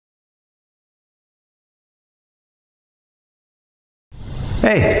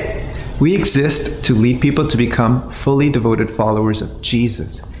Hey, we exist to lead people to become fully devoted followers of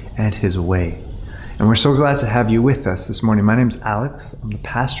Jesus and His way. And we're so glad to have you with us this morning. My name's Alex. I'm the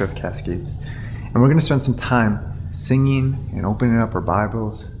pastor of Cascades. And we're going to spend some time singing and opening up our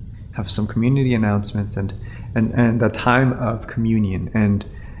Bibles, have some community announcements, and a time of communion. And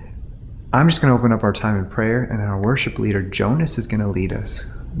I'm just going to open up our time in prayer, and our worship leader, Jonas, is going to lead us.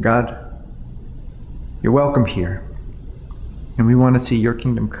 God, you're welcome here. And we want to see your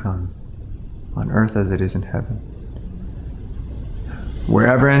kingdom come on earth as it is in heaven.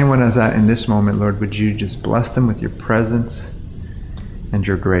 Wherever anyone is at in this moment, Lord, would you just bless them with your presence and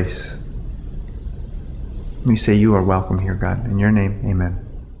your grace. We say you are welcome here, God. In your name, amen.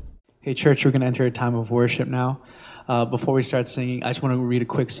 Hey, church, we're going to enter a time of worship now. Before we start singing, I just want to read a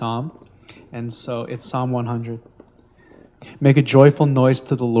quick psalm. And so it's Psalm 100. Make a joyful noise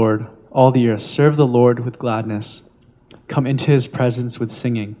to the Lord, all the earth. Serve the Lord with gladness. Come into his presence with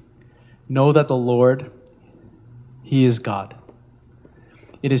singing. Know that the Lord, he is God.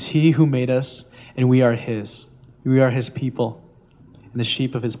 It is he who made us, and we are his. We are his people, and the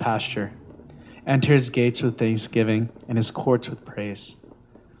sheep of his pasture. Enter his gates with thanksgiving, and his courts with praise.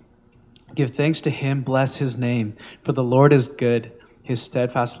 Give thanks to him, bless his name, for the Lord is good. His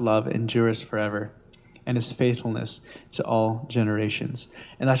steadfast love endures forever, and his faithfulness to all generations.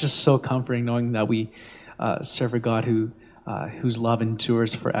 And that's just so comforting, knowing that we serve a God whose love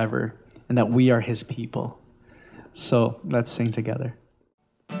endures forever, and that we are his people. So let's sing together.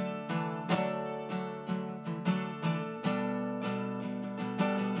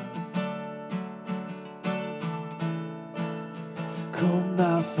 Come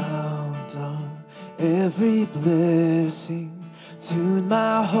thou fount of every blessing, tune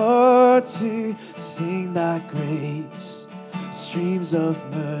my heart to sing thy grace. Streams of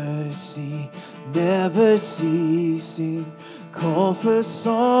mercy never ceasing, call for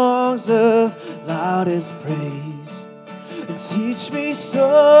songs of loudest praise. And teach me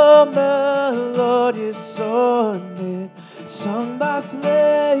some melodious sonnet, sung by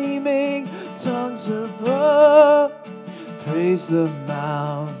flaming tongues above. Praise the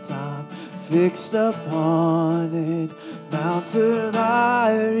mount I'm fixed upon it, mount of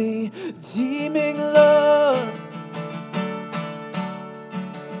thy redeeming love.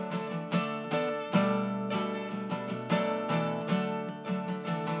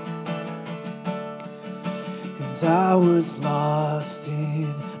 And I was lost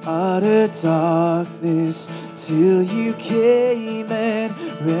in utter darkness till you came and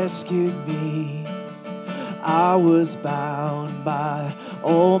rescued me. I was bound by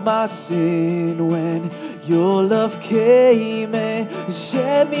all my sin when your love came and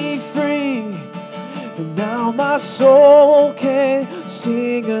set me free. And now my soul can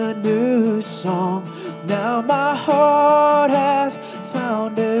sing a new song. Now my heart has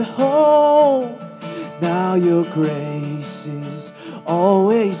found a home. Now your grace is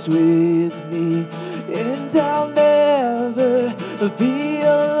always with me, and I'll never be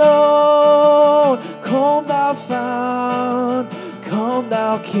alone. Come thou fount, come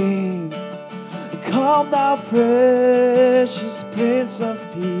thou King, come thou precious Prince of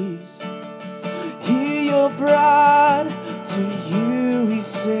Peace. Hear your bride, to you we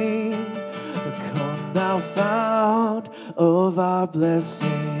sing. Come thou fount of our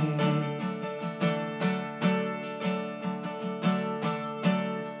blessing.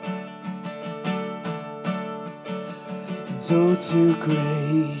 So to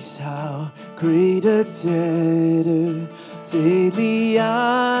grace, how great a debtor daily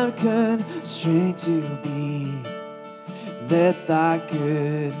I'm constrained to be. Let thy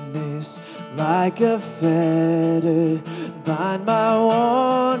goodness like a fetter bind my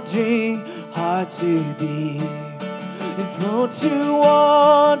wandering heart to thee. And prone to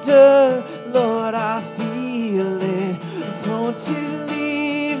wander, Lord, I feel it. Prone to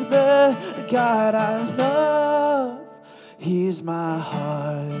leave the God I love. Here's my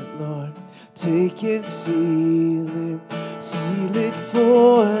heart, Lord, take and seal it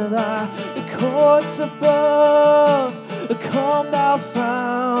for thy courts above. Come thou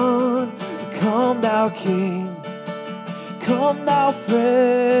fount, come thou King, come thou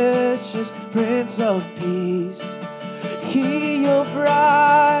precious Prince of Peace. Hear your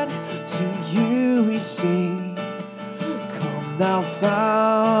bride, to you we sing. Come thou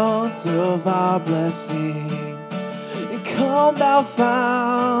fount of our blessing. Come thou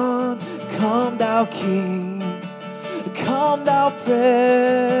fount, come thou King, come thou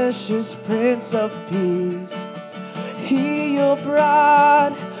precious Prince of Peace. Hear your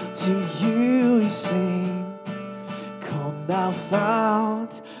bride, to you we sing. Come thou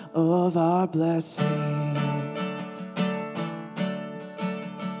fount of our blessing.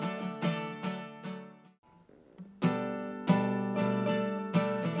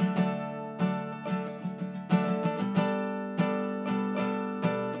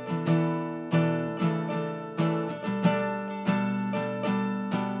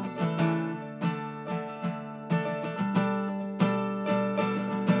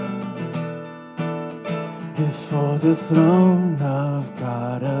 before the throne of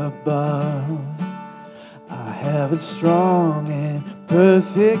God above. I have a strong and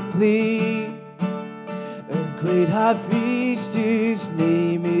perfect plea, a great high priest whose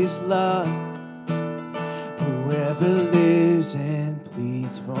name is love, whoever lives and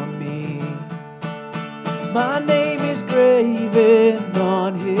pleads for me. My name is graven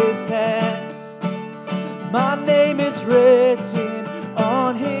on his hands, my name is written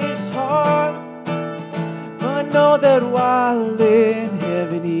on his heart. I know that while in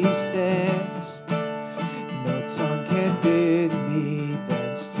heaven he stands, no tongue can bid me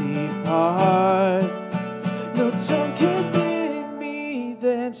thence depart. No tongue can bid me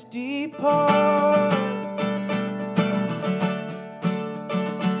thence depart.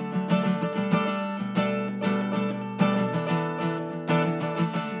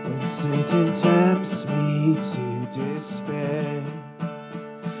 When Satan tempts me to despair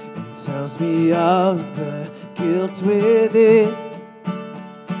and tells me of the guilt within,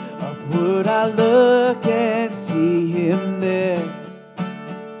 upward I look and see him there,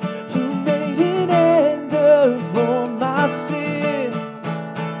 who made an end of all my sin,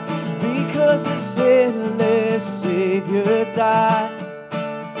 because a sinless Savior died.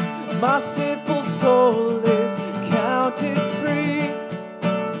 My sinful soul is counted free,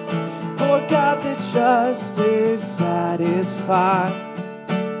 for God the just is satisfied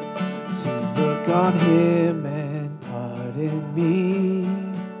to look on him and pardon me.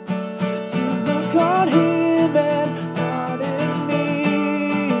 To look on him and pardon me.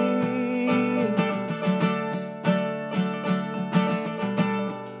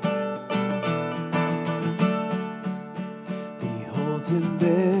 Behold him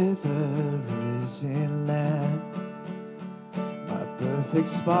there, the risen Lamb, my perfect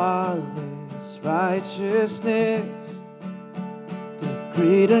spotless righteousness,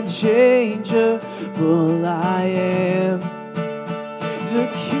 great unchangeable I am, the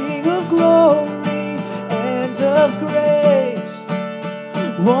King of glory and of grace,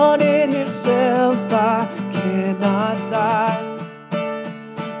 one in himself I cannot die.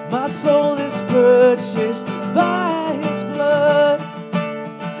 My soul is purchased by his blood,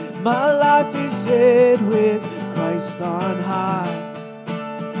 my life is hid with Christ on high,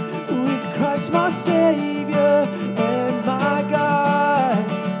 with Christ my Savior and my God,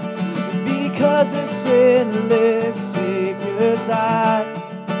 because a sinless Savior died.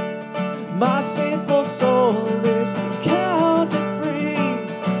 My sinful soul is counted free,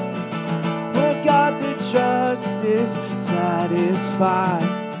 for God the just is satisfied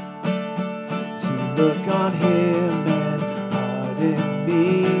to look on him and pardon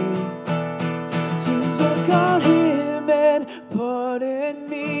me. To look on him and pardon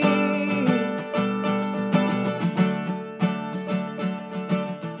me.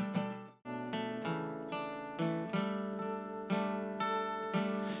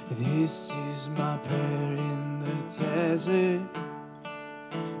 This is my prayer in the desert,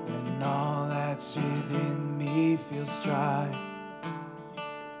 when all that's within me feels dry.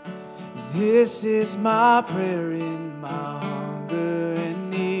 This is my prayer in my hunger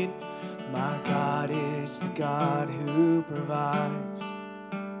and need. My God is the God who provides.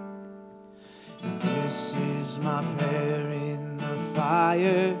 This is my prayer in the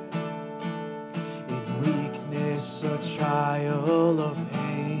fire, in weakness or trial or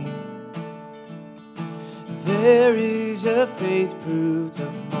pain. There is a faith proved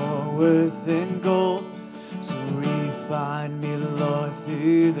of more worth than gold, so refine me, Lord,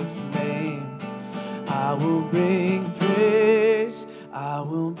 through the flame. I will bring praise, I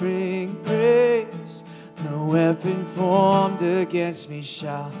will bring praise. No weapon formed against me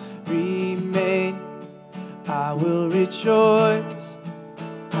shall remain. I will rejoice,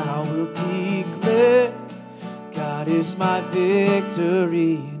 I will declare, God is my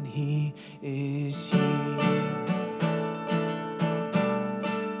victory and he is here.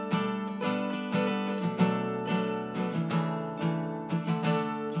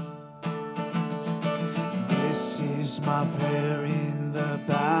 This is my prayer in the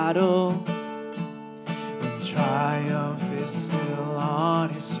battle, when triumph is still on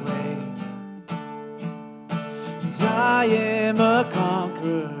its way. And I am a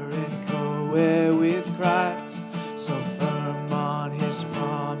conqueror and co-heir with Christ, so firm on his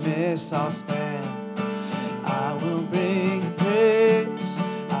promise I'll stand. I will bring praise,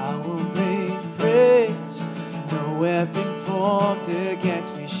 I will bring praise. No weapon formed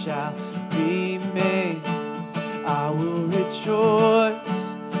against me shall remain. I will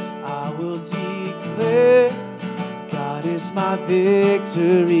rejoice, I will declare, God is my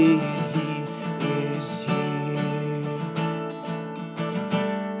victory and he is here.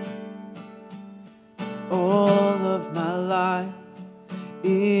 Oh,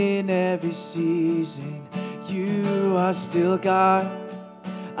 In every season, you are still God.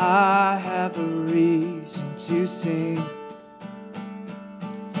 I have a reason to sing.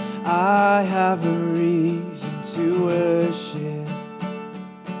 I have a reason to worship.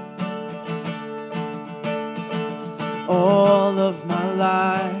 All of my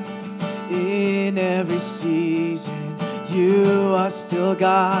life, in every season, you are still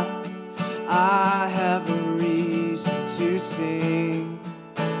God. I have a reason to sing.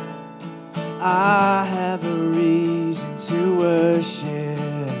 I have a reason to worship.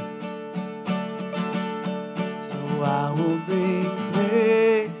 So I will bring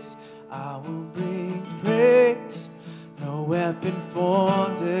praise. I will bring praise. No weapon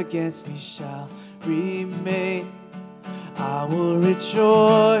formed against me shall remain. I will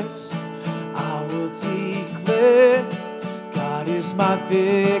rejoice. I will declare God is my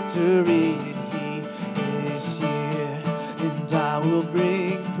victory and He is here. And I will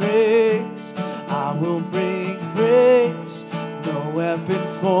bring praise. I will bring praise. No weapon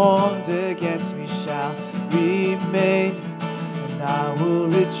formed against me shall remain. And I will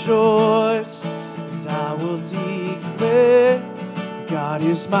rejoice. And I will declare God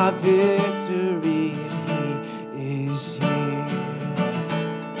is my victory and He is here.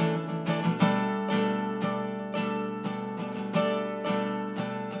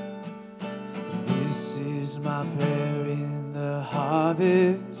 This is my prayer in the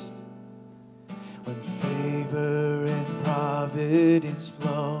harvest, when favor and providence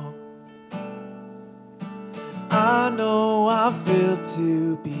flow. I know I'm filled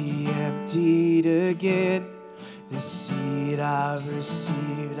to be emptied again. The seed I've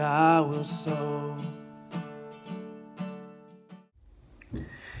received I will sow.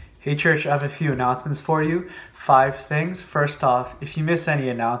 Hey church, I have a few announcements for you. 5 things. First off, if you miss any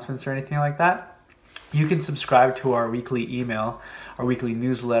announcements or anything like that, you can subscribe to our weekly email, our weekly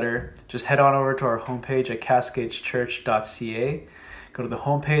newsletter. Just head on over to our homepage at cascadeschurch.ca. Go to the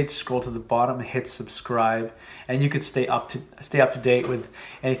homepage, scroll to the bottom, hit subscribe, and you could stay up to date with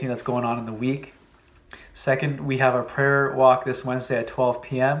anything that's going on in the week. Second, we have our prayer walk this Wednesday at 12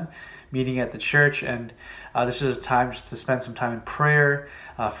 p.m., meeting at the church, and this is a time just to spend some time in prayer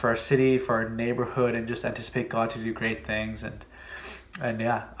for our city, for our neighborhood, and just anticipate God to do great things. And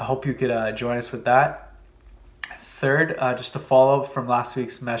yeah, I hope you could join us with that. Third, just to follow up from last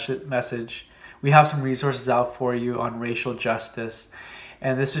week's message, we have some resources out for you on racial justice.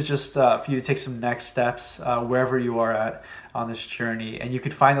 And this is just for you to take some next steps wherever you are at on this journey. And you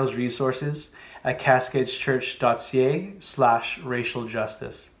can find those resources at cascadeschurch.ca/racial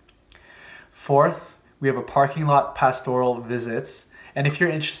justice. Fourth, we have a parking lot pastoral visits. And if you're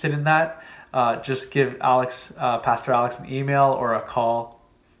interested in that, just give Pastor Alex an email or a call.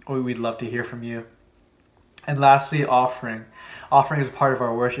 We'd love to hear from you. And lastly, offering. Offering is part of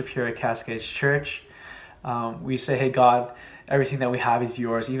our worship here at Cascades Church. We say, hey God, everything that we have is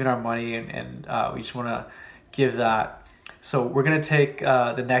yours, even our money, and we just want to give that. So we're going to take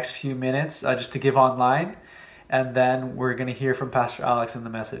the next few minutes just to give online, and then we're going to hear from Pastor Alex in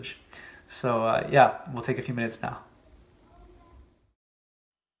the message. So yeah, we'll take a few minutes now.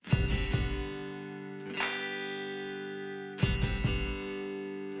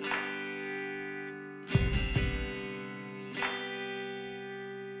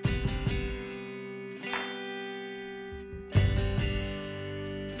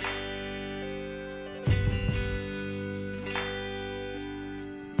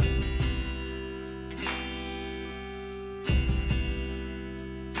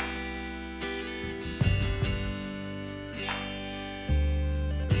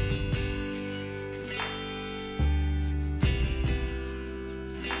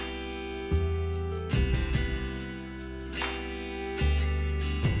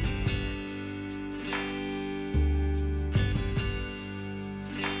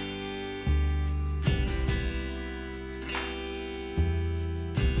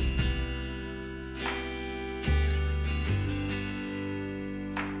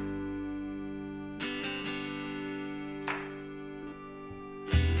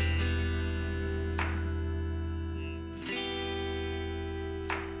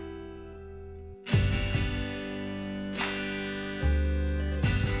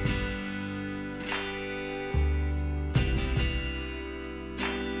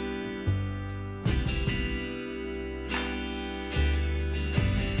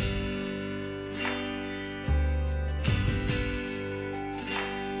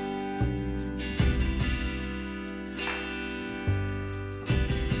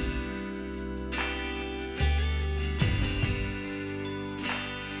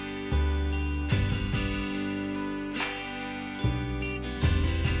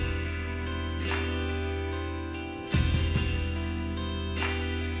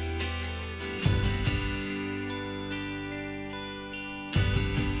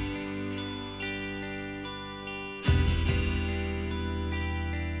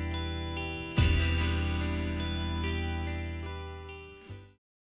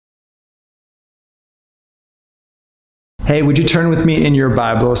 Hey, would you turn with me in your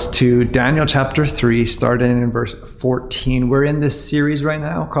Bibles to Daniel chapter 3, starting in verse 14. We're in this series right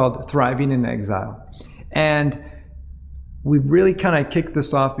now called Thriving in Exile. And we really kind of kicked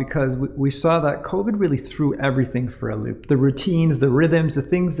this off because we saw that COVID really threw everything for a loop. The routines, the rhythms, the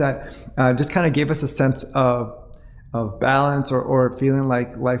things that just kind of gave us a sense of balance or feeling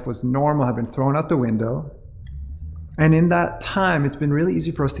like life was normal have been thrown out the window. And in that time, it's been really easy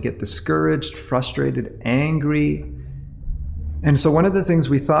for us to get discouraged, frustrated, angry. And so one of the things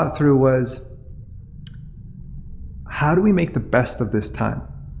we thought through was, how do we make the best of this time?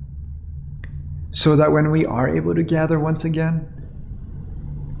 So that when we are able to gather once again,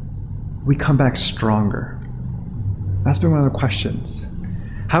 we come back stronger. That's been one of the questions.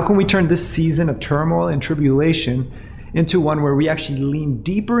 How can we turn this season of turmoil and tribulation into one where we actually lean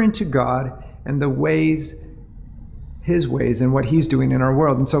deeper into God and the ways, His ways, and what He's doing in our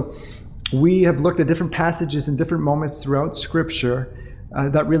world? And so we have looked at different passages and different moments throughout Scripture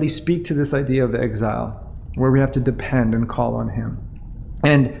that really speak to this idea of exile, where we have to depend and call on Him.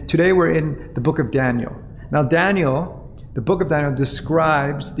 And today we're in the book of Daniel. Now Daniel, the book of Daniel,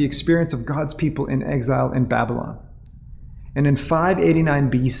 describes the experience of God's people in exile in Babylon. And in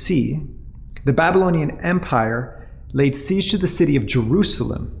 589 BC, the Babylonian Empire laid siege to the city of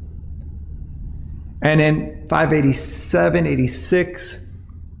Jerusalem. And in 587, 86,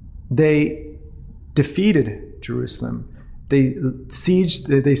 they defeated Jerusalem. They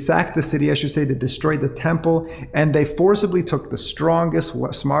sacked the city, I should say, they destroyed the temple, and they forcibly took the strongest,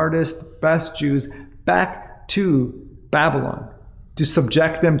 smartest, best Jews back to Babylon to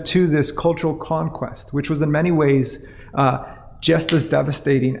subject them to this cultural conquest, which was in many ways just as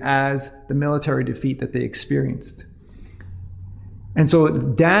devastating as the military defeat that they experienced. And so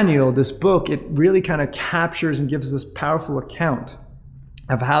Daniel, this book, it really kind of captures and gives this powerful account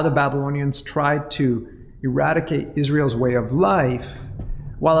of how the Babylonians tried to eradicate Israel's way of life,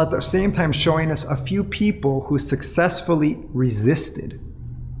 while at the same time showing us a few people who successfully resisted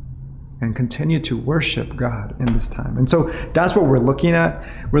and continued to worship God in this time. And so that's what we're looking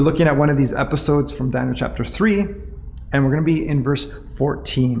at. We're looking at one of these episodes from Daniel chapter 3, and we're going to be in verse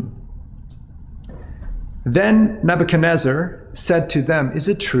 14. Then Nebuchadnezzar said to them, "Is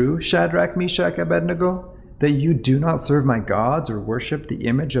it true, Shadrach, Meshach, Abednego, that you do not serve my gods or worship the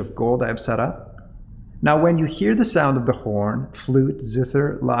image of gold I have set up? Now when you hear the sound of the horn, flute,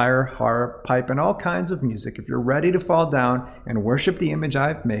 zither, lyre, harp, pipe, and all kinds of music, if you're ready to fall down and worship the image I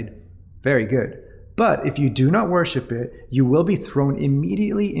have made, very good. But if you do not worship it, you will be thrown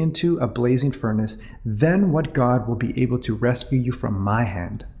immediately into a blazing furnace. Then what God will be able to rescue you from my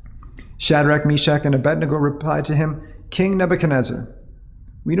hand?" Shadrach, Meshach, and Abednego replied to him, "King Nebuchadnezzar,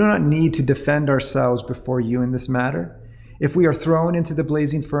 we do not need to defend ourselves before you in this matter. If we are thrown into the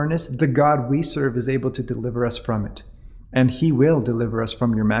blazing furnace, the God we serve is able to deliver us from it, and He will deliver us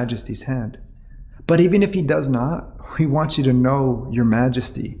from your majesty's hand. But even if He does not, we want you to know, your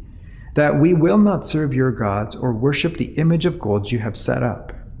majesty, that we will not serve your gods or worship the image of gold you have set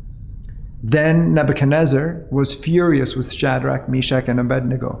up." Then Nebuchadnezzar was furious with Shadrach, Meshach, and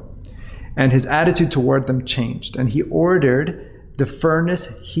Abednego, and his attitude toward them changed, and he ordered the furnace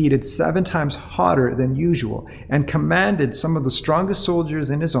heated 7 times hotter than usual, and commanded some of the strongest soldiers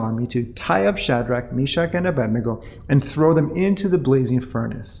in his army to tie up Shadrach, Meshach, and Abednego and throw them into the blazing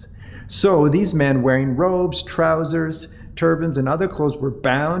furnace. So these men, wearing robes, trousers, turbans, and other clothes, were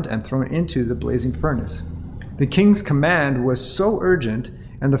bound and thrown into the blazing furnace. The king's command was so urgent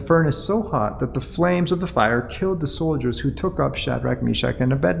and the furnace so hot that the flames of the fire killed the soldiers who took up Shadrach, Meshach,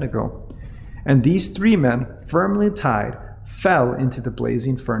 and Abednego. And these 3 men, firmly tied, fell into the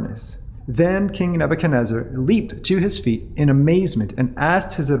blazing furnace. Then King Nebuchadnezzar leaped to his feet in amazement and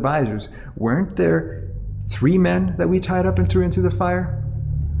asked his advisors, "Weren't there 3 men that we tied up and threw into the fire?"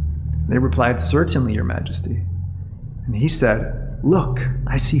 They replied, "Certainly, your majesty." And he said, "Look,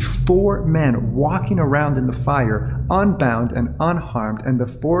 I see 4 men walking around in the fire, unbound and unharmed, and the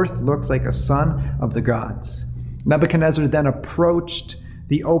 4th looks like a son of the gods." Nebuchadnezzar then approached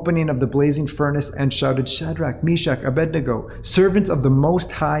the opening of the blazing furnace and shouted, "Shadrach, Meshach, Abednego, servants of the Most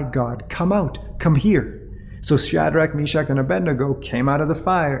High God, come out, come here." So Shadrach, Meshach, and Abednego came out of the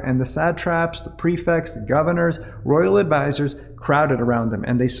fire, and the satraps, the prefects, the governors, royal advisors crowded around them,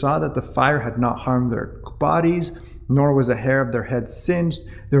 and they saw that the fire had not harmed their bodies, nor was a hair of their heads singed.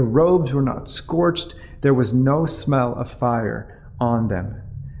 Their robes were not scorched. There was no smell of fire on them.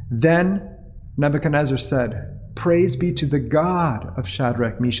 Then Nebuchadnezzar said, "Praise be to the God of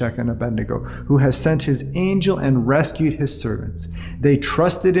Shadrach, Meshach, and Abednego, who has sent his angel and rescued his servants. They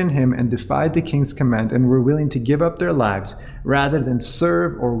trusted in him and defied the king's command and were willing to give up their lives rather than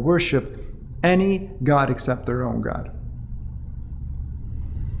serve or worship any god except their own God."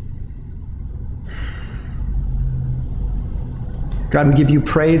 God, we give you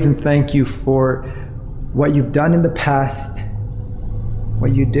praise and thank you for what you've done in the past,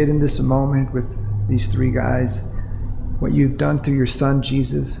 what you did in this moment with these three guys, what you've done through your son,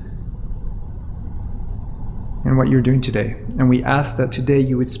 Jesus, and what you're doing today. And we ask that today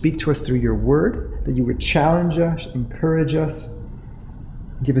you would speak to us through your word, that you would challenge us, encourage us,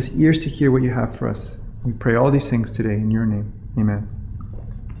 give us ears to hear what you have for us. We pray all these things today in your name. Amen.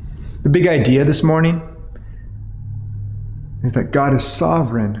 The big idea this morning is that God is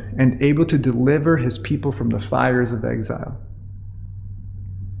sovereign and able to deliver his people from the fires of exile.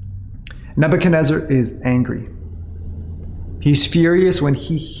 Nebuchadnezzar is angry. He's furious when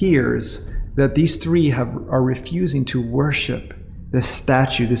he hears that these three are refusing to worship this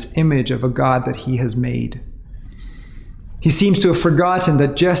statue, this image of a God that he has made. He seems to have forgotten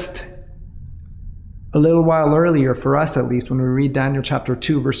that just a little while earlier, for us at least, when we read Daniel chapter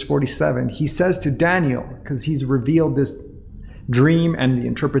 2, verse 47, he says to Daniel, because he's revealed this dream and the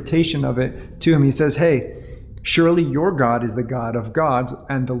interpretation of it to him, he says, hey, surely your God is the God of gods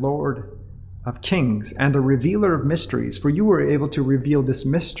and the Lord of kings and the revealer of mysteries, for you were able to reveal this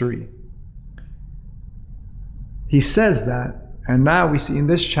mystery. He says that, and now we see in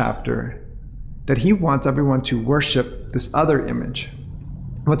this chapter that he wants everyone to worship this other image.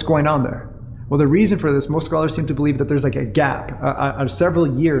 What's going on there? Well, the reason for this, most scholars seem to believe that there's like a gap, a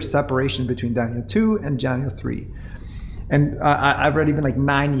several year separation between Daniel 2 and Daniel 3. And I've read even like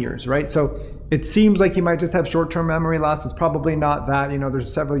 9 years, right? So it seems like he might just have short-term memory loss. It's probably not that,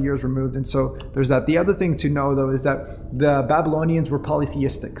 there's several years removed. And so there's that. The other thing to know, though, is that the Babylonians were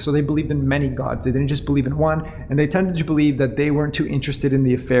polytheistic. So they believed in many gods. They didn't just believe in one. And they tended to believe that they weren't too interested in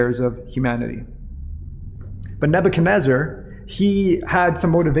the affairs of humanity. But Nebuchadnezzar, he had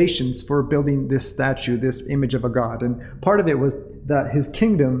some motivations for building this statue, this image of a god. And part of it was that his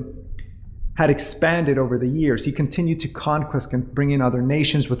kingdom had expanded over the years. He continued to conquest and bring in other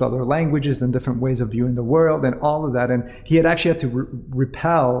nations with other languages and different ways of viewing the world and all of that. And he had actually had to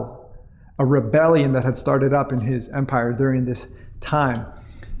repel a rebellion that had started up in his empire during this time.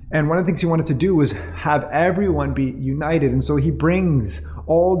 And one of the things he wanted to do was have everyone be united. And so he brings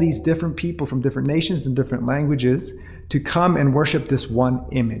all these different people from different nations and different languages to come and worship this one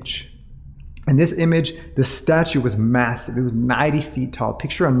image. And this image, the statue was massive. It was 90 feet tall.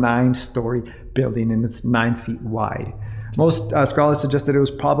 Picture a 9-story building, and it's 9 feet wide. Most scholars suggest that it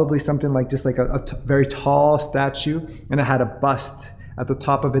was probably something like just like a very tall statue, and it had a bust at the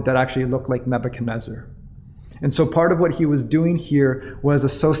top of it that actually looked like Nebuchadnezzar. And so part of what he was doing here was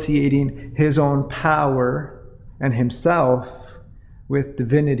associating his own power and himself with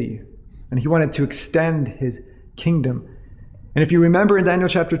divinity. And he wanted to extend his kingdom. And if you remember in Daniel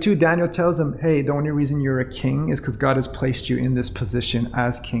chapter 2, Daniel tells him, hey, the only reason you're a king is because God has placed you in this position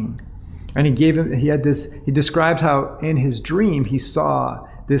as king. And he described how in his dream he saw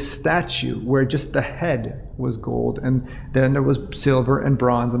this statue where just the head was gold, and then there was silver and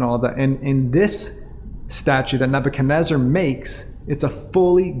bronze and all of that. And in this statue that Nebuchadnezzar makes, it's a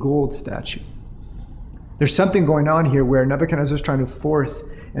fully gold statue. There's something going on here where Nebuchadnezzar is trying to force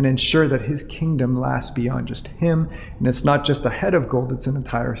and ensure that his kingdom lasts beyond just him. And it's not just a head of gold, it's an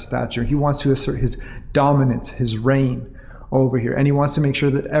entire statue. He wants to assert his dominance, his reign over here. And he wants to make sure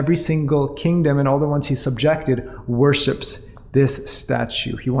that every single kingdom and all the ones he subjected worships this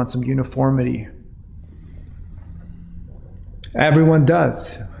statue. He wants some uniformity. Everyone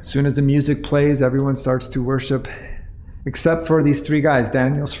does. As soon as the music plays, everyone starts to worship, except for these three guys,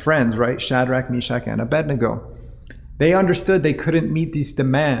 Daniel's friends, right? Shadrach, Meshach, and Abednego. They understood they couldn't meet these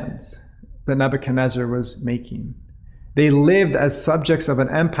demands that Nebuchadnezzar was making. They lived as subjects of an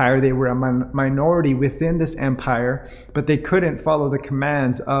empire. They were a minority within this empire, but they couldn't follow the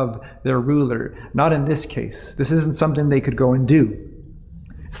commands of their ruler. Not in this case. This isn't something they could go and do.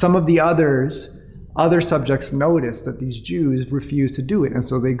 Some of the other subjects noticed that these Jews refused to do it, and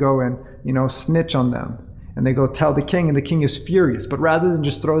so they go and, snitch on them. And they go tell the king, and the king is furious. But rather than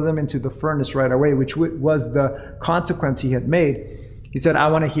just throw them into the furnace right away, which was the consequence he had made, he said,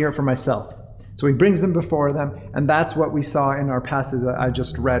 I want to hear it for myself. So he brings them before them, and that's what we saw in our passage that I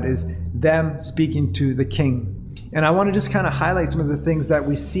just read, is them speaking to the king. And I want to just kind of highlight some of the things that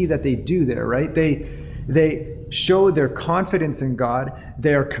we see that they do there, right? They show their confidence in God,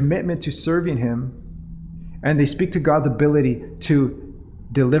 their commitment to serving him, and they speak to God's ability to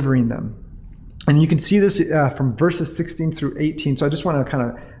delivering them. And you can see this from verses 16 through 18. So I just want to kind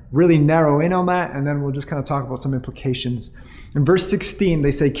of really narrow in on that, and then we'll just kind of talk about some implications. In verse 16,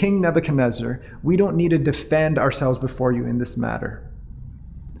 they say, King Nebuchadnezzar, we don't need to defend ourselves before you in this matter.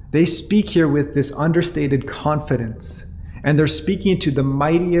 They speak here with this understated confidence, and they're speaking to the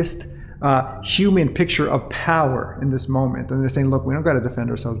mightiest human picture of power in this moment. And they're saying, look, we don't got to defend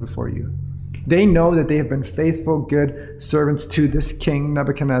ourselves before you. They know that they have been faithful, good servants to this king,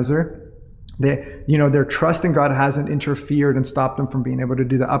 Nebuchadnezzar. Their trust in God hasn't interfered and stopped them from being able to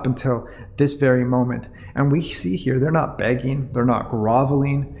do that up until this very moment. And we see here, they're not begging, they're not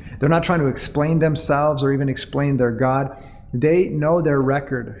groveling, they're not trying to explain themselves or even explain their God. They know their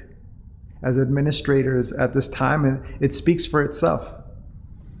record as administrators at this time, and it speaks for itself.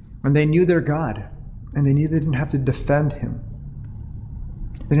 And they knew their God, and they knew they didn't have to defend him.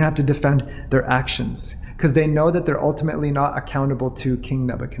 They didn't have to defend their actions, because they know that they're ultimately not accountable to King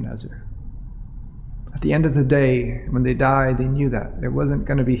Nebuchadnezzar. At the end of the day, when they die, they knew that it wasn't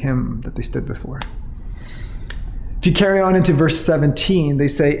going to be him that they stood before. If you carry on into verse 17, they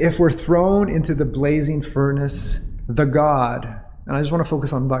say, if we're thrown into the blazing furnace, the God, and I just want to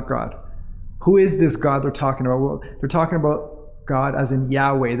focus on that God. Who is this God they're talking about? Well, they're talking about God as in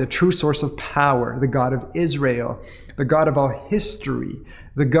Yahweh, the true source of power, the God of Israel, the God of all history,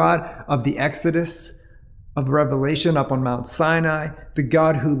 the God of the Exodus, of Revelation up on Mount Sinai, the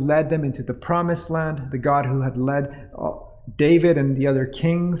God who led them into the promised land, the God who had led David and the other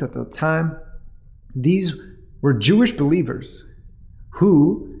kings at the time. These were Jewish believers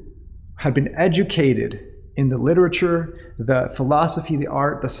who had been educated in the literature, the philosophy, the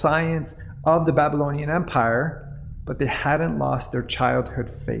art, the science of the Babylonian Empire, but they hadn't lost their childhood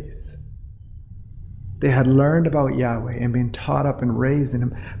faith. They had learned about Yahweh and been taught up and raised in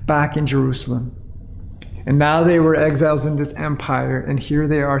him back in Jerusalem. And now they were exiles in this empire, and here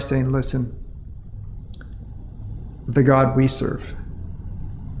they are saying, listen, the God we serve.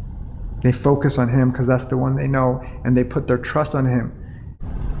 They focus on him because that's the one they know, and they put their trust on him.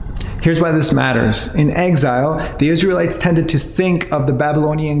 Here's why this matters. In exile, the Israelites tended to think of the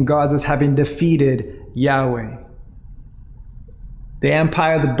Babylonian gods as having defeated Yahweh.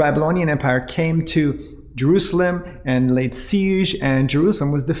 The Babylonian Empire came to Jerusalem and laid siege, and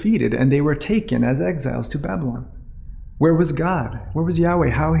Jerusalem was defeated, and they were taken as exiles to Babylon. Where was God? Where was Yahweh?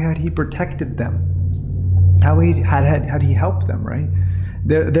 How had he protected them? How had he helped them, right?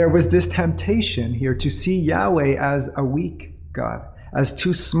 There was this temptation here to see Yahweh as a weak God, as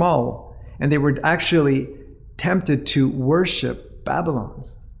too small, and they were actually tempted to worship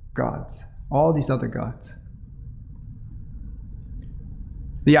Babylon's gods, all these other gods.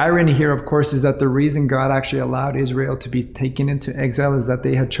 The irony here, of course, is that the reason God actually allowed Israel to be taken into exile is that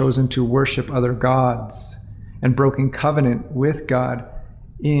they had chosen to worship other gods and broken covenant with God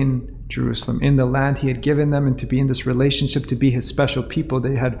in Jerusalem, in the land he had given them, and to be in this relationship, to be his special people.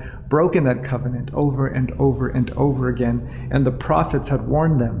 They had broken that covenant over and over and over again, and the prophets had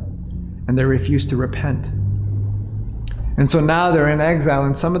warned them, and they refused to repent. And so now they're in exile,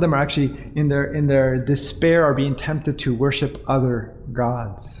 and some of them are actually in their despair are being tempted to worship other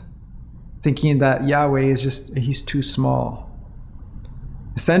gods, thinking that Yahweh is he's too small.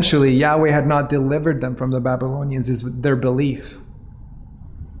 Essentially, Yahweh had not delivered them from the Babylonians, is their belief.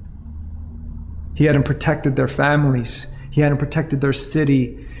 He hadn't protected their families. He hadn't protected their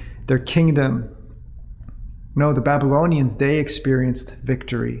city, their kingdom. No, the Babylonians, they experienced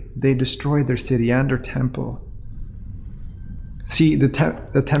victory. They destroyed their city and their temple. See,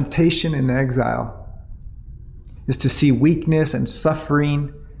 the temptation in exile is to see weakness and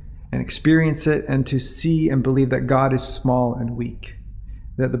suffering and experience it, and to see and believe that God is small and weak,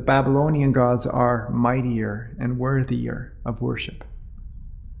 that the Babylonian gods are mightier and worthier of worship.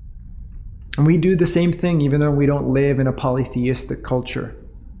 And we do the same thing even though we don't live in a polytheistic culture.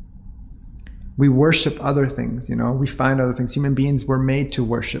 We worship other things, we find other things. Human beings were made to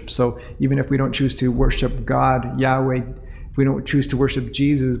worship. So even if we don't choose to worship God, Yahweh, if we don't choose to worship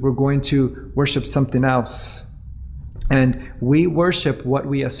Jesus, we're going to worship something else. And we worship what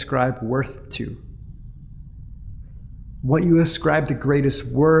we ascribe worth to. What you ascribe the greatest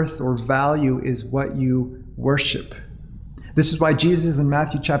worth or value is what you worship. This is why Jesus in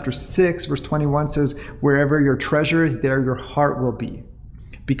Matthew chapter 6, verse 21 says, wherever your treasure is, there your heart will be.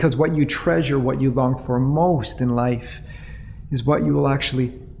 Because what you treasure, what you long for most in life, is what you will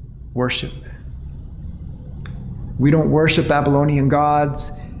actually worship. We don't worship Babylonian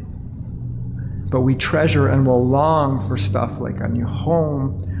gods, but we treasure and will long for stuff like a new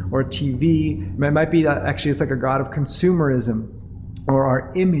home or a TV. It might be that actually it's like a god of consumerism, or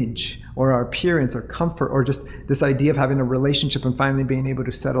our image, or our appearance, or comfort, or just this idea of having a relationship and finally being able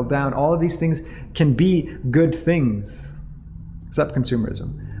to settle down. All of these things can be good things, except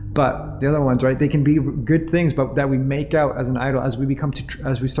consumerism. But the other ones, right? They can be good things, but that we make out as an idol as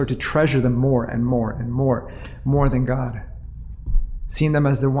we start to treasure them more and more and more than God. Seeing them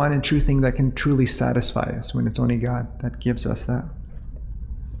as the one and true thing that can truly satisfy us, when it's only God that gives us that.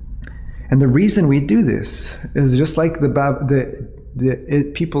 And the reason we do this is just like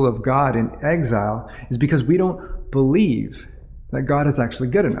the people of God in exile, is because we don't believe that God is actually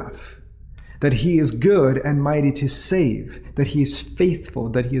good enough, that he is good and mighty to save, that he is faithful,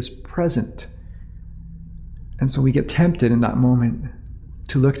 that he is present. And so we get tempted in that moment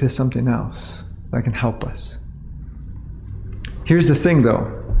to look to something else that can help us. Here's the thing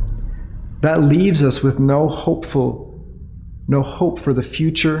though, that leaves us with no hope for the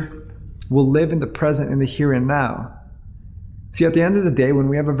future. We'll live in the present, in the here and now. See, at the end of the day, when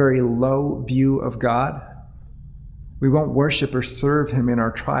we have a very low view of God, we won't worship or serve him in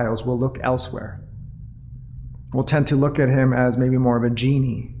our trials. We'll look elsewhere. We'll tend to look at him as maybe more of a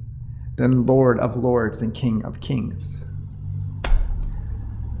genie than Lord of Lords and King of Kings.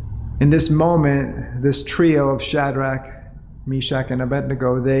 In this moment, this trio of Shadrach, Meshach, and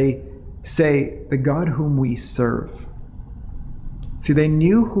Abednego, they say, the God whom we serve. See, they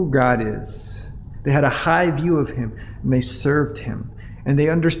knew who God is. They had a high view of him, and they served him. And they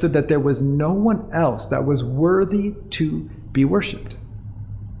understood that there was no one else that was worthy to be worshipped.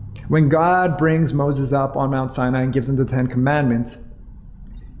 When God brings Moses up on Mount Sinai and gives him the 10 Commandments,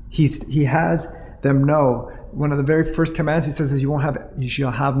 he has them know, one of the very first commands he says is, you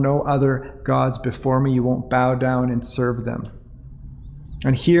shall have no other gods before me. You won't bow down and serve them.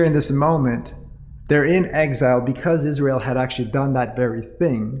 And here in this moment, they're in exile because Israel had actually done that very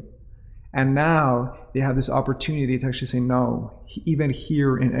thing. And now they have this opportunity to actually say, no, even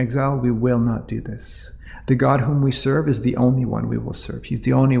here in exile, we will not do this. The God whom we serve is the only one we will serve. He's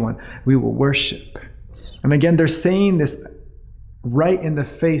the only one we will worship. And again, they're saying this right in the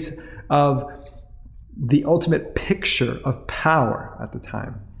face of the ultimate picture of power at the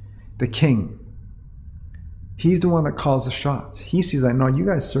time, the king. He's the one that calls the shots. He sees that, no, you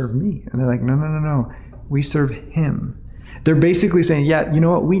guys serve me. And they're like, no, we serve him. They're basically saying, yeah, you know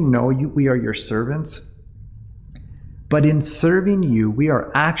what? We know we are your servants. But in serving you, we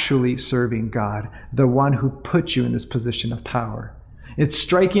are actually serving God, the one who put you in this position of power. It's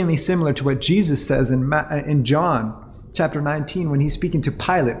strikingly similar to what Jesus says in John chapter 19 when he's speaking to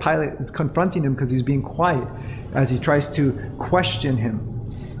Pilate. Pilate is confronting him because he's being quiet as he tries to question him.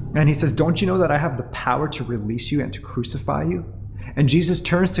 And he says, don't you know that I have the power to release you and to crucify you? And Jesus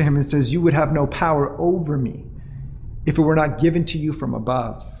turns to him and says, you would have no power over me if it were not given to you from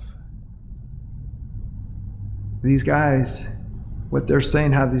above. These guys, what they're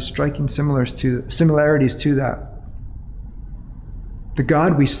saying, have these striking similarities to that. The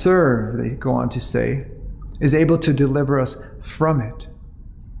God we serve, they go on to say, is able to deliver us from it.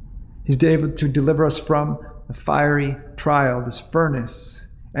 He's able to deliver us from the fiery trial, this furnace,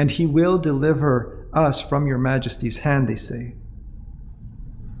 and he will deliver us from your majesty's hand, they say.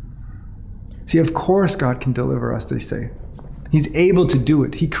 See, of course God can deliver us, they say. He's able to do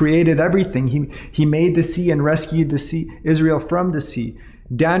it. He created everything. He made the sea and rescued the sea, Israel from the sea.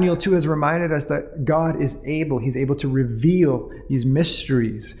 Daniel too has reminded us that God is able. He's able to reveal these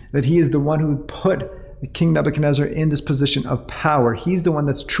mysteries, that he is the one who put King Nebuchadnezzar in this position of power. He's the one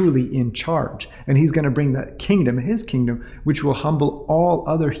that's truly in charge. And he's going to bring that kingdom, his kingdom, which will humble all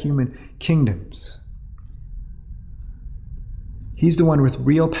other human kingdoms. He's the one with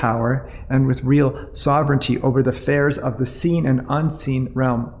real power and with real sovereignty over the affairs of the seen and unseen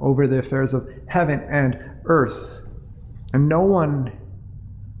realm, over the affairs of heaven and earth. And no one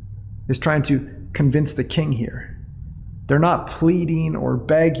is trying to convince the king here. They're not pleading or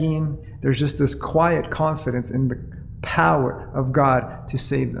begging. There's just this quiet confidence in the power of God to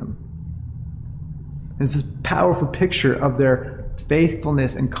save them. It's this powerful picture of their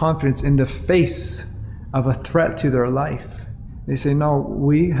faithfulness and confidence in the face of a threat to their life. They say, no,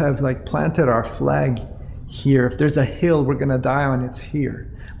 we have planted our flag here. If there's a hill we're going to die on, it's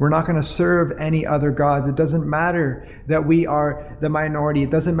here. We're not going to serve any other gods. It doesn't matter that we are the minority. It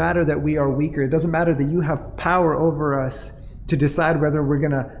doesn't matter that we are weaker. It doesn't matter that you have power over us to decide whether we're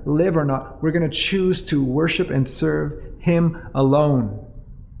going to live or not. We're going to choose to worship and serve him alone.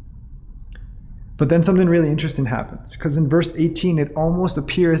 But then something really interesting happens, because in verse 18, it almost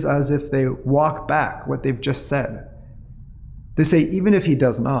appears as if they walk back what they've just said. They say, even if he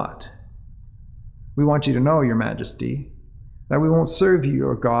does not, we want you to know, your majesty, that we won't serve you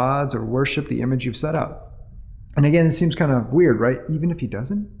or gods or worship the image you've set up. And again, it seems kind of weird, right? Even if he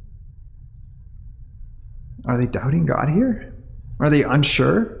doesn't? Are they doubting God here? Are they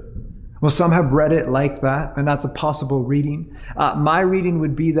unsure? Well, some have read it like that, and that's a possible reading. My reading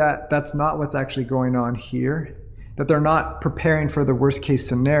would be that that's not what's actually going on here, that they're not preparing for the worst case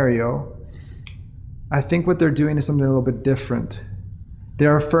scenario. I think what they're doing is something a little bit different.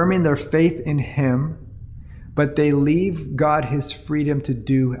 They're affirming their faith in him, but they leave God his freedom to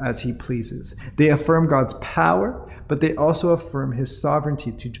do as he pleases. They affirm God's power, but they also affirm his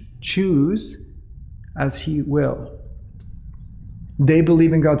sovereignty to choose as he will. They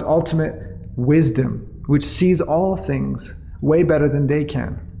believe in God's ultimate wisdom, which sees all things way better than they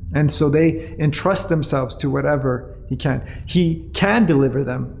can. And so they entrust themselves to whatever he can. He can deliver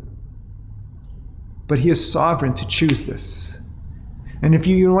them, but he is sovereign to choose this. And if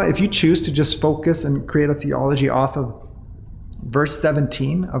you choose to just focus and create a theology off of verse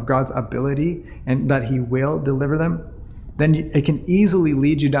 17 of God's ability and that he will deliver them, then it can easily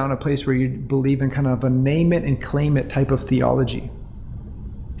lead you down a place where you believe in kind of a name it and claim it type of theology.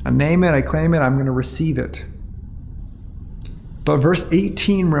 I name it, I claim it, I'm going to receive it. But verse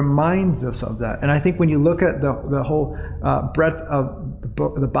 18 reminds us of that. And I think when you look at the whole breadth of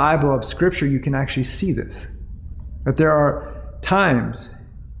the Bible, of Scripture, you can actually see this. That there are times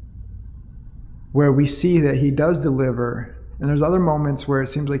where we see that he does deliver, and there's other moments where it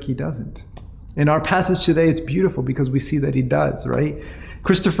seems like he doesn't. In our passage today, it's beautiful because we see that he does, right?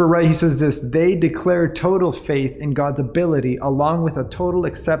 Christopher Wright, he says this: they declare total faith in God's ability along with a total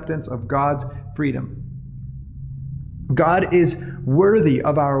acceptance of God's freedom. God is worthy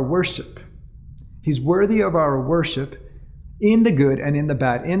of our worship. He's worthy of our worship in the good and in the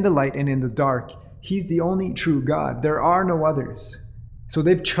bad, in the light and in the dark. He's the only true God. There are no others. So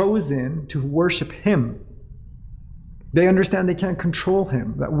they've chosen to worship him. They understand they can't control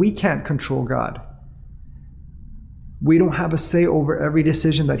him, that we can't control God. We don't have a say over every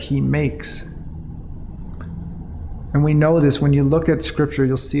decision that he makes. And we know this. When you look at Scripture,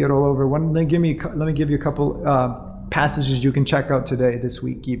 you'll see it all over. Let me give you a couple passages you can check out today, this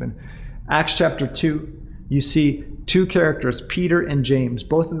week even. Acts chapter 2, you see two characters, Peter and James.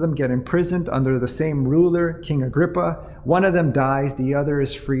 Both of them get imprisoned under the same ruler, King Agrippa. One of them dies, the other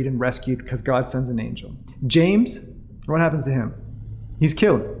is freed and rescued because God sends an angel. James, what happens to him? He's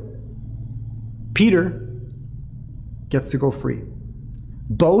killed. Peter gets to go free.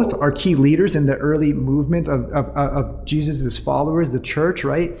 Both are key leaders in the early movement of Jesus' followers, the church,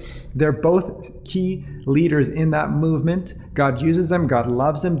 right? They're both key leaders in that movement. God uses them. God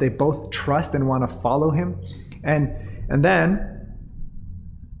loves them. They both trust and want to follow him. And then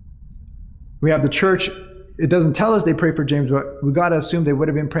we have the church. It doesn't tell us they pray for James, but we got to assume they would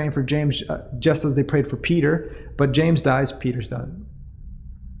have been praying for James just as they prayed for Peter. But James dies, Peter's done.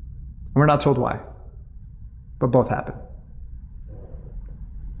 We're not told why, but both happen.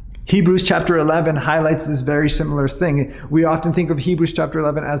 Hebrews chapter 11 highlights this very similar thing. We often think of Hebrews chapter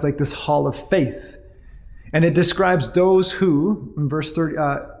 11 as like this hall of faith. And it describes those who, in verse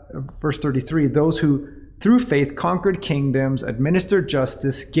 33, those who through faith conquered kingdoms, administered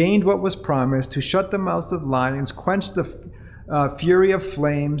justice, gained what was promised, to shut the mouths of lions, quenched the fury of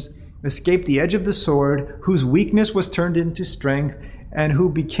flames, escaped the edge of the sword, whose weakness was turned into strength, and who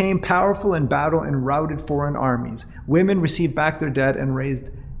became powerful in battle and routed foreign armies. Women received back their dead and raised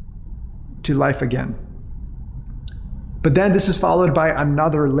to life again. But then this is followed by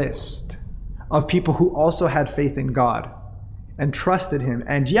another list of people who also had faith in God and trusted him,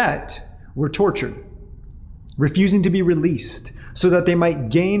 and yet were tortured, refusing to be released so that they might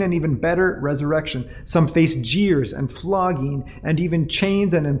gain an even better resurrection. Some faced jeers and flogging and even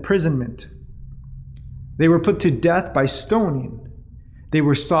chains and imprisonment. They were put to death by stoning. They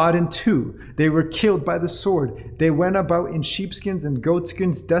were sawed in two. They were killed by the sword. They went about in sheepskins and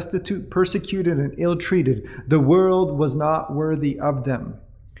goatskins, destitute, persecuted, and ill-treated. The world was not worthy of them.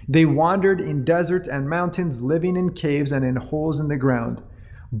 They wandered in deserts and mountains, living in caves and in holes in the ground.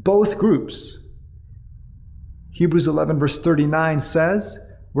 Both groups, Hebrews 11 verse 39 says,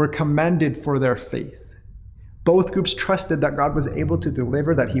 were commended for their faith. Both groups trusted that God was able to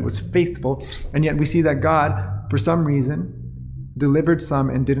deliver, that he was faithful, and yet we see that God, for some reason, delivered some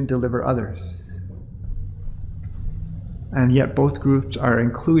and didn't deliver others. And yet both groups are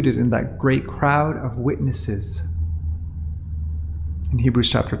included in that great crowd of witnesses in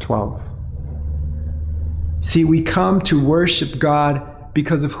Hebrews chapter 12. See, we come to worship God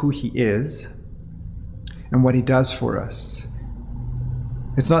because of who he is and what he does for us.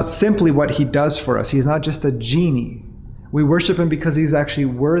 It's not simply what he does for us. He's not just a genie. We worship him because he's actually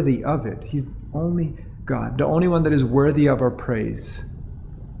worthy of it. He's the only God, the only one that is worthy of our praise.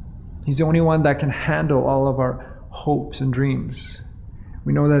 He's the only one that can handle all of our hopes and dreams.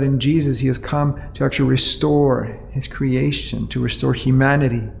 We know that in Jesus, he has come to actually restore his creation, to restore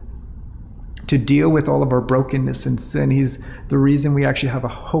humanity, to deal with all of our brokenness and sin. He's the reason we actually have a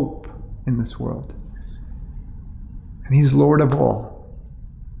hope in this world. And he's Lord of all.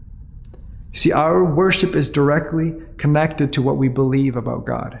 You see, our worship is directly connected to what we believe about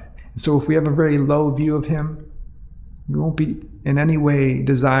God. So if we have a very low view of him, we won't be in any way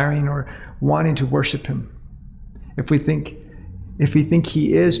desiring or wanting to worship him. If we think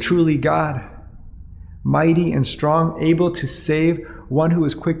he is truly God, mighty and strong, able to save, one who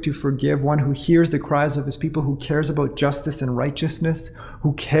is quick to forgive, one who hears the cries of his people, who cares about justice and righteousness,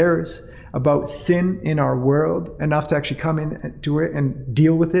 who cares about sin in our world enough to actually come into it and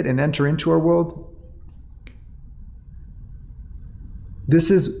deal with it and enter into our world. This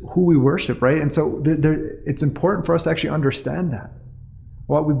is who we worship, right? And so it's important for us to actually understand that,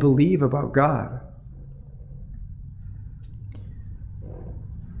 what we believe about God.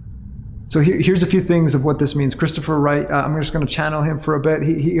 So here's a few things of what this means. Christopher Wright, I'm just going to channel him for a bit.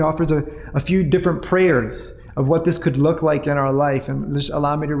 He offers a few different prayers of what this could look like in our life. And just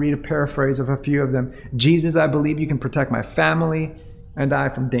allow me to read a paraphrase of a few of them. Jesus, I believe you can protect my family and I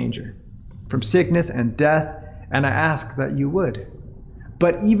from danger, from sickness and death, and I ask that you would.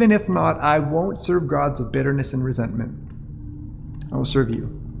 But even if not, I won't serve gods of bitterness and resentment. I will serve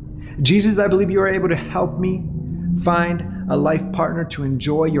you. Jesus, I believe you are able to help me find a life partner to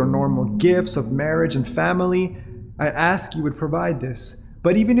enjoy your normal gifts of marriage and family. I ask you would provide this.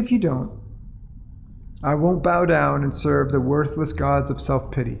 But even if you don't, I won't bow down and serve the worthless gods of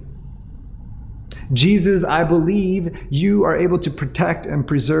self-pity. Jesus, I believe you are able to protect and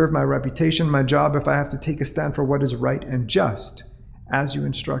preserve my reputation, my job, if I have to take a stand for what is right and just, as you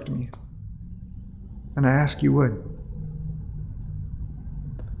instruct me. And I ask you would.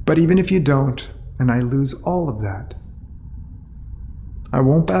 But even if you don't, and I lose all of that, I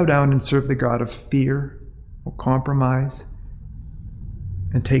won't bow down and serve the God of fear or compromise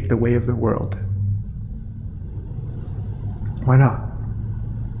and take the way of the world. Why not?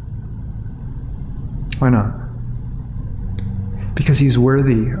 Why not? Because he's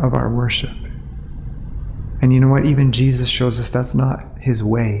worthy of our worship. And you know what? Even Jesus shows us that's not his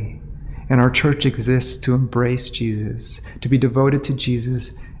way. And our church exists to embrace Jesus, to be devoted to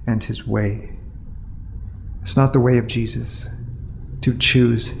Jesus and his way. It's not the way of Jesus to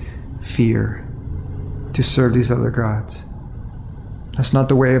choose fear, to serve these other gods. That's not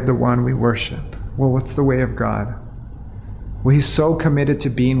the way of the one we worship. Well, what's the way of God? Well, he's so committed to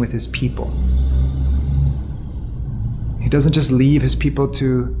being with his people. He doesn't just leave his people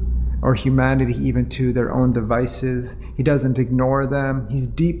to, or humanity even, to their own devices. He doesn't ignore them. He's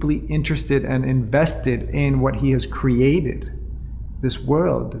deeply interested and invested in what he has created. This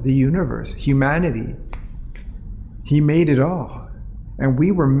world, the universe, humanity. He made it all. And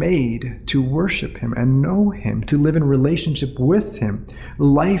we were made to worship him and know him, to live in relationship with him.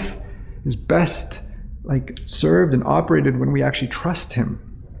 Life is best served and operated when we actually trust him.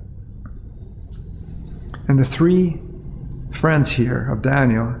 And the three friends here of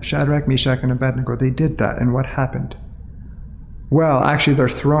Daniel, Shadrach, Meshach, and Abednego, they did that. And what happened? Well, actually, they're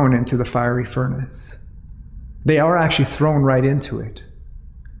thrown into the fiery furnace. They are actually thrown right into it.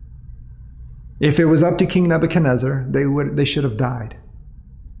 If it was up to King Nebuchadnezzar, they should have died.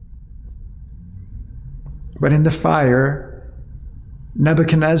 But in the fire,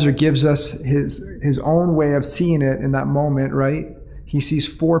 Nebuchadnezzar gives us his own way of seeing it in that moment, right? He sees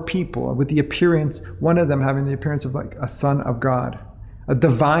four people with the appearance, one of them having the appearance of like a son of God. A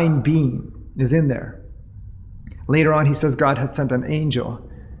divine being is in there. Later on, he says God had sent an angel.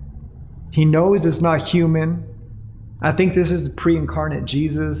 He knows it's not human. I think this is pre-incarnate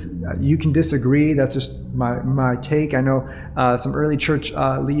Jesus. You can disagree. That's just my take. I know some early church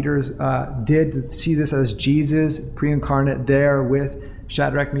leaders did see this as Jesus, pre-incarnate there with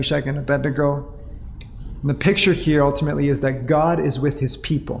Shadrach, Meshach, and Abednego. And the picture here ultimately is that God is with his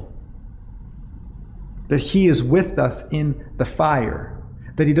people. That he is with us in the fire.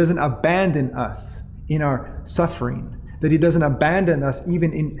 That he doesn't abandon us in our suffering. That he doesn't abandon us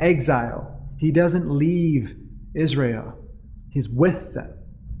even in exile. He doesn't leave Israel. He's with them.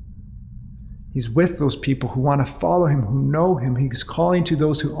 He's with those people who want to follow him, who know him. He's calling to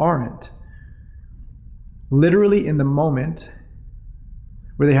those who aren't. Literally in the moment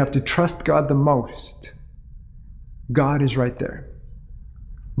where they have to trust God the most, God is right there.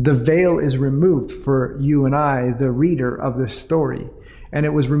 The veil is removed for you and I, the reader of this story, and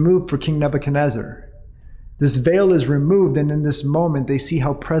it was removed for King Nebuchadnezzar. This veil is removed, and in this moment they see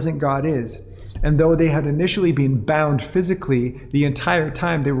how present God is. And though they had initially been bound physically, the entire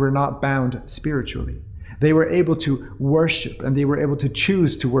time they were not bound spiritually. They were able to worship, and they were able to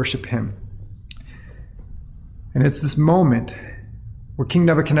choose to worship him. And it's this moment where King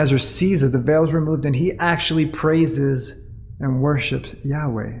Nebuchadnezzar sees that the veil is removed, and he actually praises and worships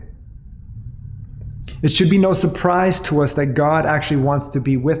Yahweh. It should be no surprise to us that God actually wants to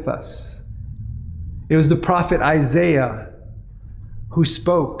be with us. It was the prophet Isaiah who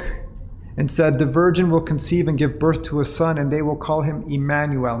spoke and said, "The virgin will conceive and give birth to a son, and they will call him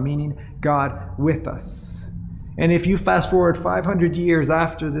Emmanuel," meaning God with us. And if you fast forward 500 years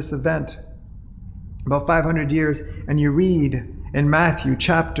after this event, about 500 years, and you read in Matthew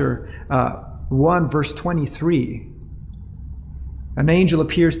chapter 1, verse 23, an angel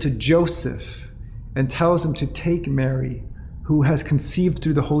appears to Joseph and tells him to take Mary, who has conceived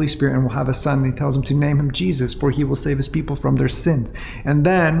through the Holy Spirit and will have a son. And he tells him to name him Jesus, for he will save his people from their sins. And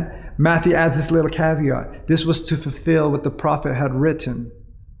then Matthew adds this little caveat. This was to fulfill what the prophet had written,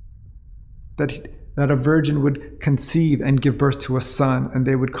 that a virgin would conceive and give birth to a son, and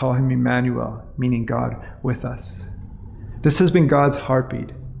they would call him Emmanuel, meaning God with us. This has been God's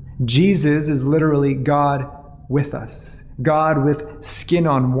heartbeat. Jesus is literally God with us. God with skin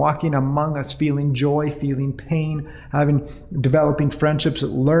on, walking among us, feeling joy, feeling pain, developing friendships,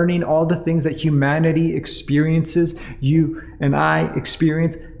 learning all the things that humanity experiences, you and I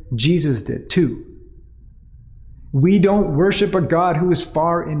experience. Jesus did too. We don't worship a God who is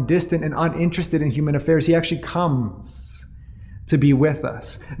far and distant and uninterested in human affairs. He actually comes to be with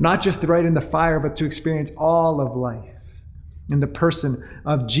us, not just right in the fire, but to experience all of life in the person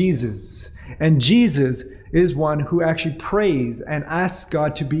of Jesus. And Jesus is one who actually prays and asks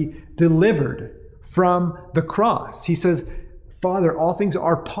God to be delivered from the cross. He says, "Father, all things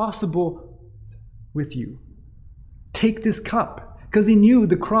are possible with you. Take this cup," because he knew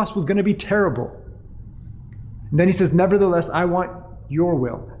the cross was going to be terrible. And then he says, "Nevertheless, I want your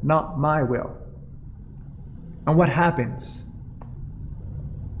will, not my will." And what happens?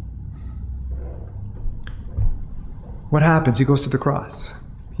 What happens? He goes to the cross.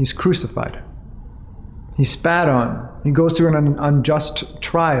 He's crucified. He's spat on. He goes through an unjust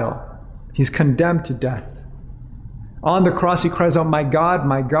trial. He's condemned to death. On the cross, he cries out, my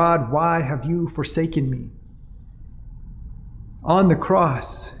God, why have you forsaken me?" On the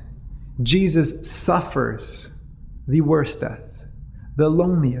cross, Jesus suffers the worst death, the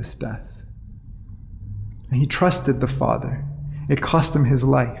loneliest death. And he trusted the Father. It cost him his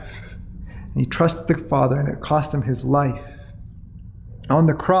life. And he trusted the Father, and it cost him his life. On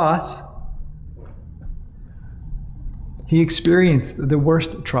the cross, he experienced the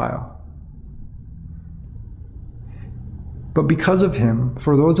worst trial. But because of him,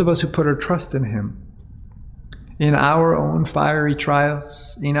 for those of us who put our trust in him, in our own fiery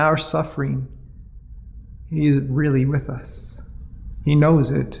trials, in our suffering, he is really with us. He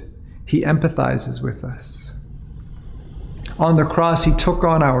knows it. He empathizes with us. On the cross, he took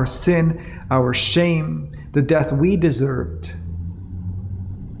on our sin, our shame, the death we deserved.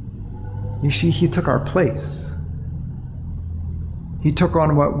 You see, he took our place. He took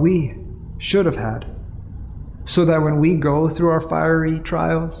on what we should have had, so that when we go through our fiery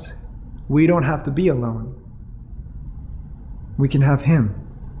trials, we don't have to be alone. We can have him.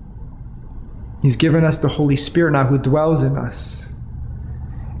 He's given us the Holy Spirit now who dwells in us.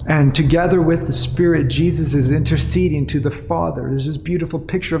 And together with the Spirit, Jesus is interceding to the Father. There's this beautiful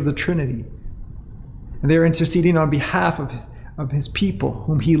picture of the Trinity. And they're interceding on behalf of his people,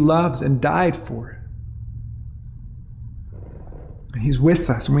 whom he loves and died for. And he's with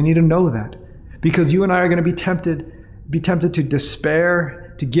us, and we need to know that. Because you and I are going to be tempted to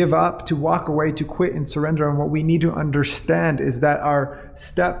despair, to give up, to walk away, to quit and surrender. And what we need to understand is that our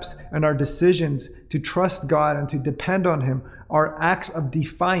steps and our decisions to trust God and to depend on him are acts of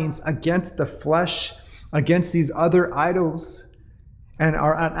defiance against the flesh, against these other idols, and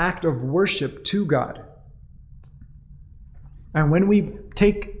are an act of worship to God. And when we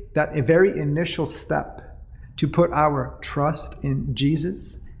take that a very initial step to put our trust in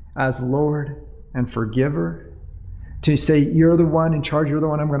Jesus as Lord and forgiver, to say, you're the one in charge, you're the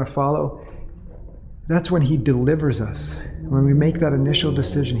one I'm going to follow, that's when he delivers us. When we make that initial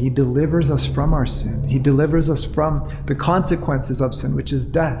decision, he delivers us from our sin. He delivers us from the consequences of sin, which is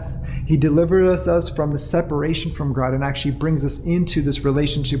death. He delivers us from the separation from God and actually brings us into this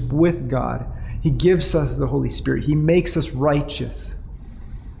relationship with God. He gives us the Holy Spirit. He makes us righteous.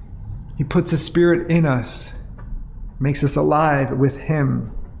 He puts his Spirit in us, makes us alive with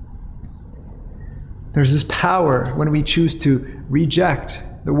him. There's this power when we choose to reject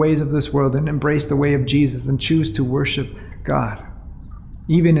the ways of this world and embrace the way of Jesus and choose to worship God,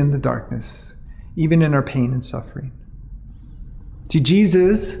 even in the darkness, even in our pain and suffering. See,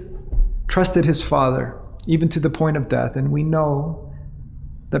 Jesus trusted his Father even to the point of death, and we know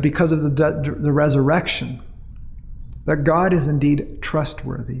that because of the resurrection, that God is indeed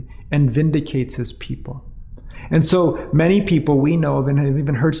trustworthy and vindicates his people. And so many people we know of and have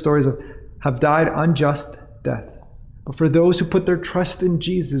even heard stories of have died unjust death. But for those who put their trust in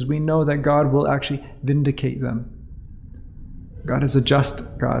Jesus, we know that God will actually vindicate them. God is a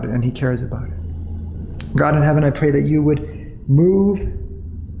just God, and he cares about it. God in heaven, I pray that you would move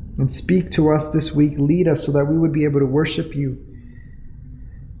and speak to us this week. Lead us so that we would be able to worship you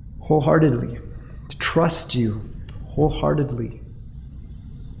wholeheartedly, to trust you wholeheartedly.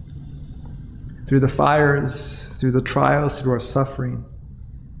 Through the fires, through the trials, through our suffering.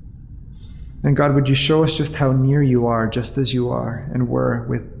 And God, would you show us just how near you are, just as you are and were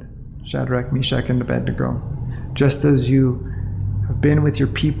with Shadrach, Meshach, and Abednego, just as you have been with your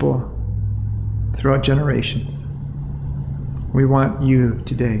people throughout generations. We want you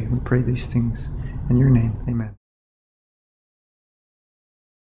today. We pray these things in your name. Amen.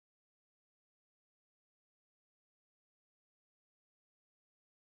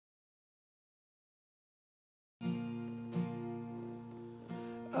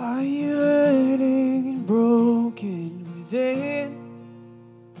 Are you hurting and broken within?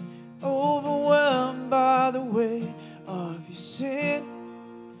 Overwhelmed by the weight of your sin?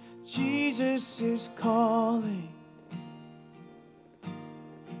 Jesus is calling.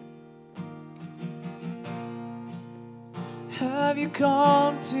 Have you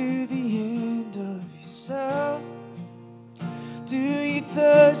come to the end of yourself? Do you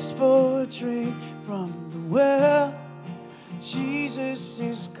thirst for a drink from the well? Jesus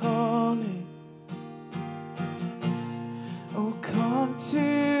is calling. Oh, come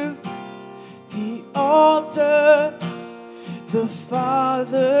to the altar. The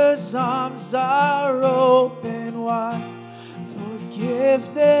Father's arms are open wide.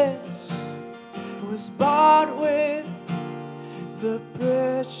 Forgiveness was bought with the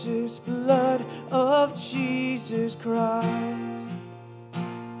precious blood of Jesus Christ.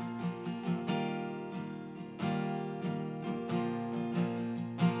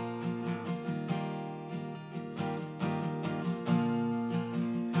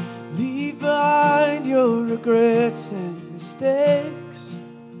 Leave behind your regrets and mistakes.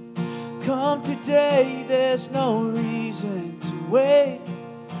 Come today, there's no reason to wait.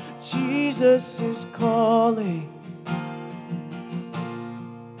 Jesus is calling.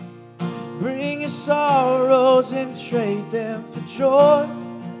 Bring your sorrows and trade them for joy.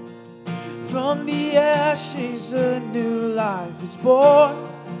 From the ashes a new life is born.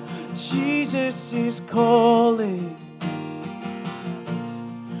 Jesus is calling.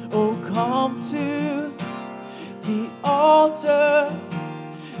 Oh, come to the altar.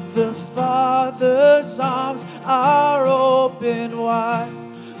 The Father's arms are open wide.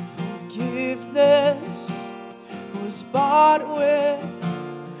 Forgiveness was bought with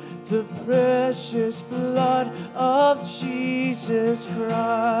the precious blood of Jesus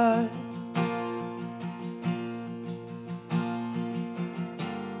Christ.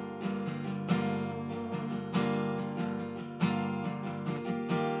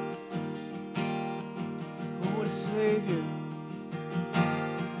 Oh, what a Savior.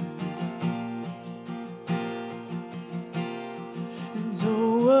 And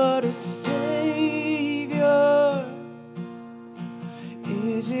oh, what a Savior.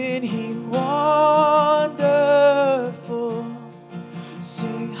 Isn't he wonderful?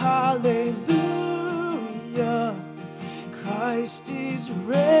 Sing hallelujah. Christ is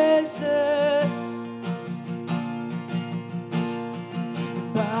risen.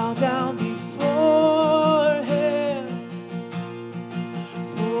 Bow down before him,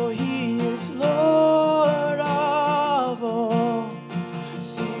 for he is Lord of all.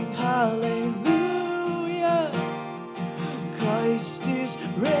 Sing hallelujah. Christ is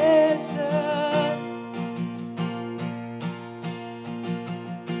risen.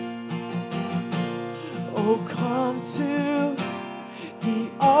 Oh, come to the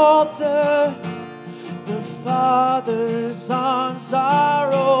altar. The Father's arms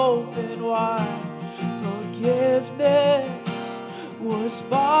are open wide. Forgiveness was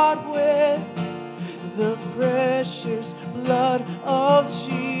bought with the precious blood of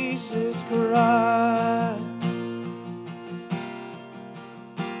Jesus Christ.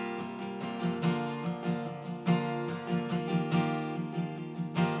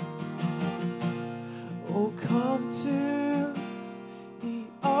 Oh, come to the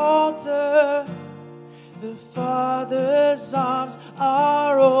altar. The Father's arms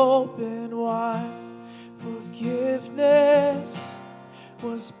are open wide. Forgiveness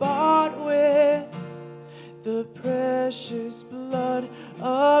was bought with the precious blood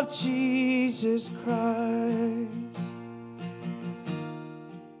of Jesus Christ.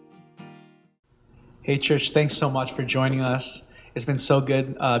 Hey, church, thanks so much for joining us. It's been so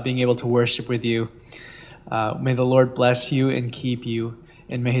good being able to worship with you. May the Lord bless you and keep you,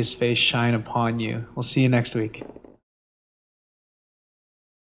 and may his face shine upon you. We'll see you next week.